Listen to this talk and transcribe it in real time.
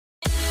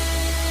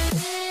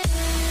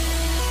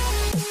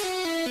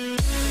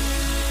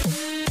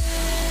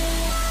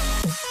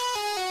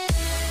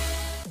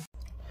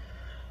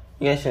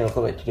Yes,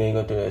 welcome back. Today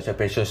got to the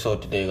special show.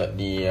 Today got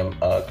the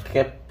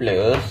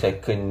Kep1er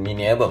second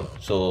mini album.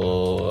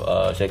 So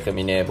second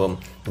mini album,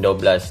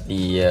 Doublast,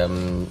 the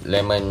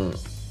lemon.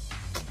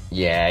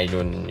 Yeah, I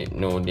don't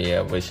know the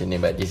version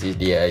name, but this is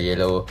the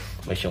yellow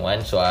version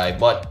one. So I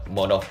bought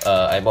both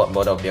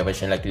of their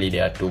version. Luckily,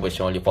 there are two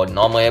versions only for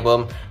normal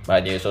album,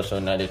 but there's also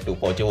another two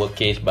for jewel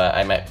case. But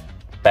I might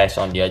pass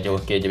on their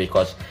jewel case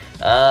because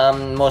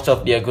most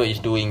of their group is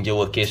doing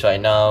jewel case right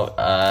now.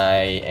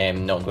 I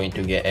am not going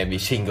to get every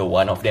single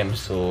one of them.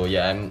 So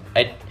yeah,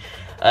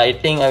 I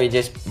think I will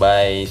just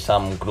buy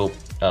some group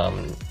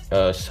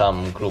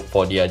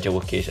for their jewel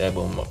case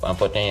album.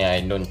 Unfortunately,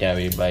 I don't think I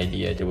will buy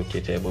the jewel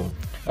case album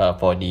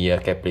for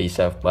the Kep1er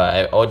itself. But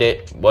I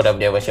ordered both of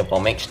their version for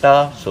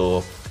Maxstar.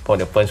 So for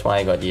the first one,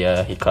 I got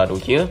the Hikaru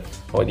here.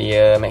 For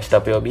the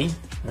Maxstar POB,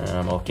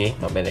 okay,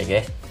 not bad I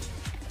guess.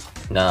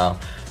 Now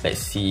let's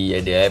see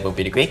the album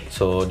pretty quick.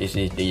 So this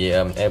is the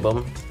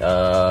album,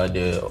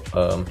 the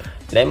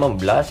Lemon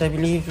Blast, I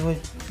believe was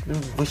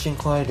version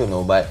called, I don't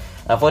know, but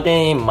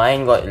unfortunately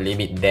mine got a little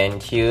bit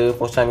dent here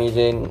for some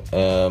reason.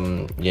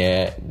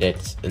 Yeah,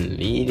 that's a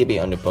little bit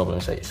on the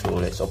problem side. So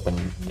let's open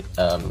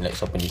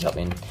this up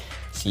and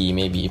see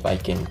maybe if I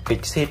can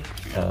fix it.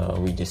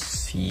 We just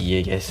see,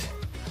 I guess.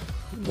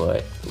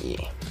 But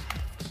yeah.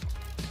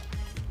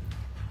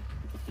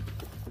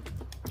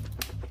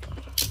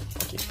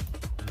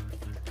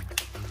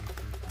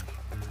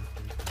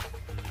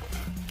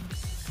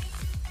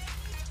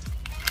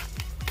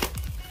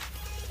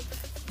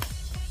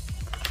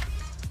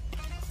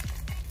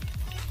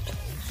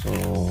 So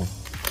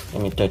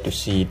let me try to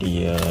see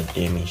the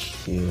damage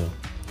here.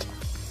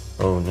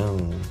 Oh no.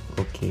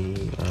 Okay.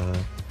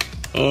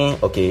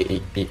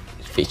 Okay. It's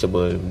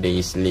fixable. There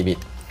is a little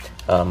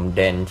bit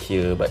dent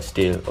here, but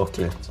still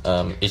okay.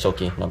 It's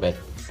okay. Not bad.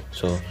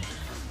 So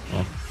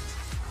yeah.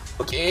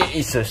 Okay,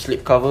 it's a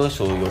slip cover,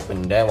 so you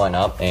open that one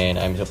up, and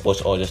I'm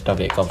supposed all the stuff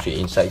that comes with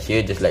inside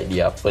here, just like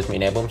the first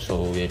mini album.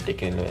 So we'll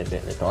take a look at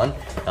that later on.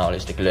 Now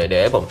let's take a look at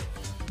the album.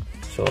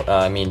 So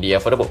I mean the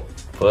photo book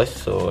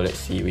first. So let's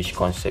see which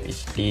concept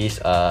is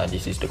this.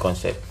 This is the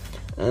concept.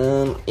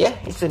 Yeah,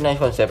 it's a nice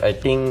concept. I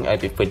think I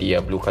prefer the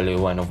blue color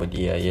one over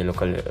the yellow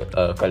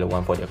color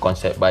one for the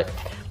concept. But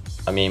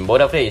I mean,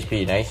 both of them is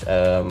pretty nice.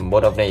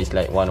 Both of them is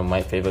like one of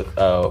my favorite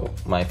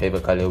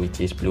color,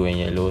 which is blue and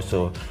yellow.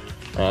 So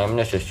I'm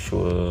not so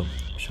sure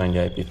which one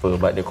I prefer.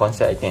 But the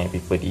concept, I think I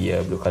prefer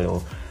the blue color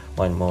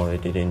one more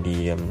rather than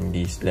the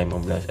this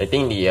Lemon Blast. I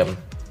think the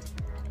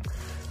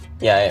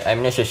yeah,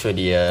 I'm not so sure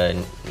the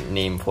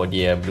name for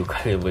the blue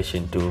color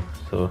version too.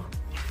 So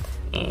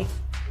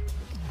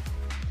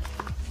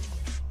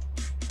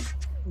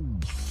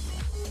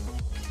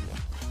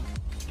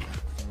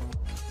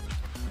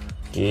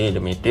okay, the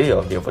material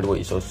of the photo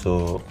is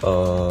also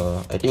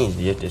I think it's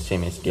just the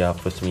same as their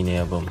first mini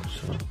album.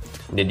 So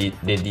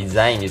the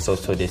design is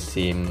also the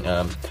same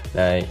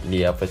like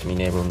their first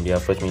mini album.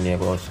 Their first mini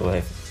album also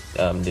have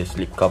the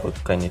slip cover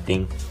kind of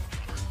thing.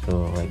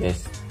 So I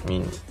guess, I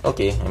mean,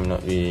 okay, I'm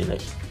not really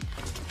like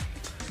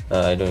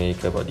I don't really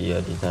care about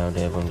the design of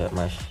the album that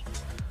much.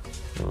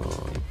 So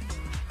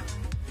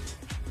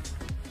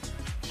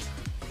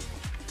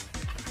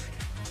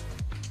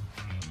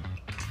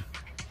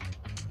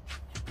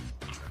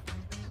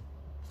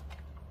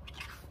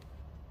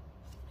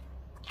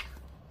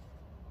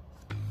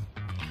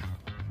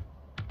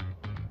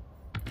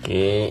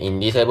okay, in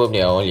this album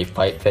there are only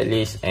 5 fat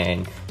lists,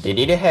 and they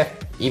didn't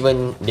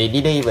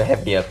even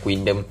have their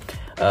Queendom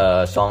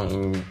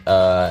song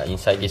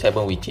inside this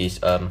album, which is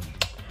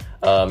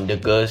The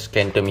Girls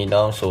Can Turn Me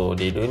Down. So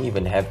they don't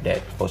even have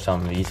that for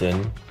some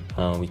reason,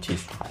 which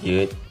is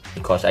weird,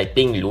 because I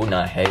think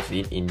Luna has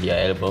it in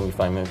their album,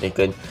 if I'm not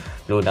mistaken.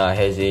 Luna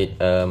has it.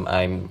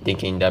 I'm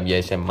thinking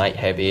WSM might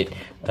have it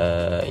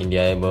in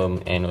their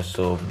album, and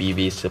also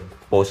BB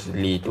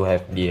supposedly to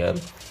have the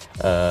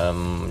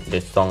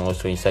song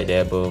also inside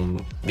the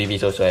album.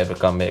 BB's also have a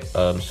comeback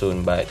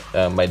soon, but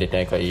by the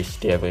time they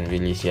haven't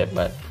released yet,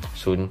 but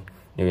soon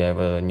they will have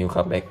a new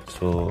comeback.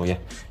 So yeah,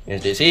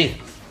 yes, that's it.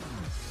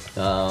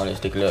 Now let's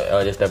take a look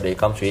at the stuff that it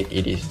comes with.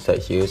 It is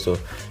inside here, so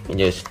we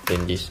just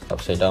turn this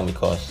upside down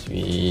because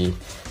we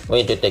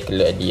going to take a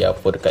look at the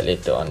photo card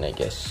later on, I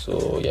guess.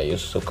 So yeah, you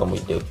also come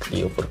with the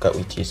clear photo card,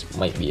 which is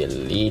might be a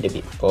little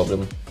bit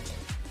problem.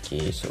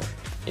 Okay, so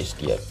it's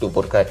the 2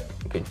 photo card.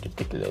 We're going to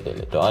take a look at that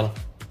later on.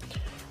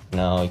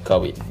 Now it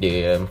comes with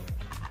the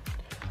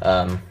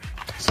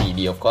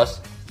CD, of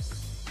course.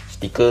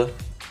 Sticker,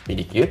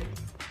 pretty cute,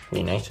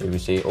 very nice. So we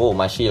say, oh,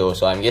 Mashio.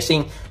 So I'm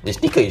guessing the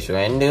sticker is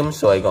random,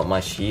 so I got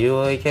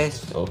Mashio, I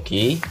guess.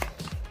 Okay.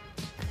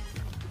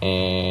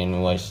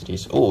 And what's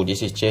this? Oh,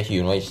 this is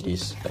Chaehyun. What is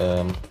this?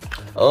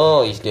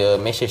 Oh, it's the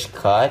message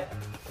card.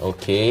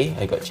 Okay,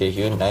 I got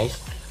Chaehyun. Nice.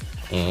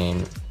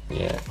 And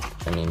yeah,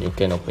 I mean, you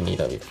can open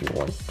it up if you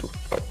want to.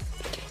 But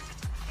okay.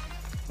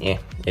 Yeah,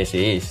 yes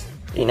it is.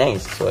 Very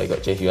nice. So I got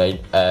Chaehyun.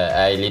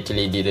 I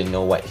literally didn't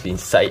know what's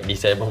inside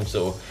this album,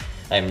 so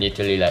I'm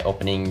literally like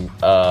opening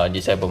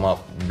this album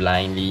up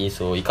blindly.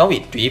 So it comes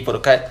with 3 photo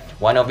cards.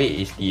 One of it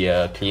is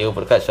the clear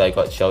photo card, so I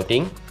got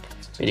Shouting.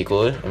 pretty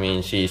cool. I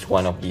mean, she's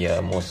one of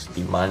the most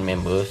demand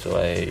members, so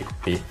I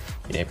pretty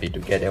happy to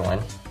get that one.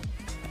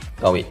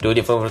 Oh wait, 2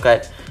 different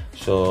cards.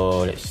 So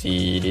let's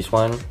see this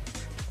one.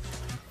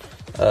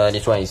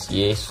 This one is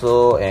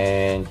Yeso,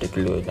 and take a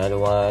look, another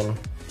one,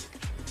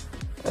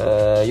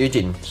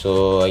 Eugene.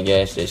 So I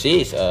guess this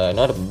is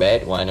not a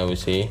bad one, I would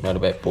say, not a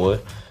bad pull.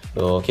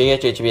 So okay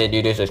guys, if you enjoyed the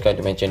video, subscribe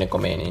to my channel,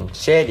 comment and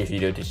share this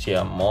video to see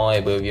more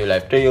review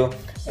live trio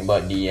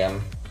about the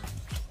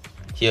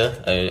here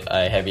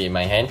I have it in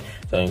my hand,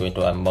 so I'm going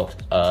to unbox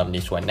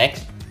this one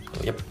next.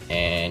 So yep,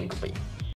 and goodbye.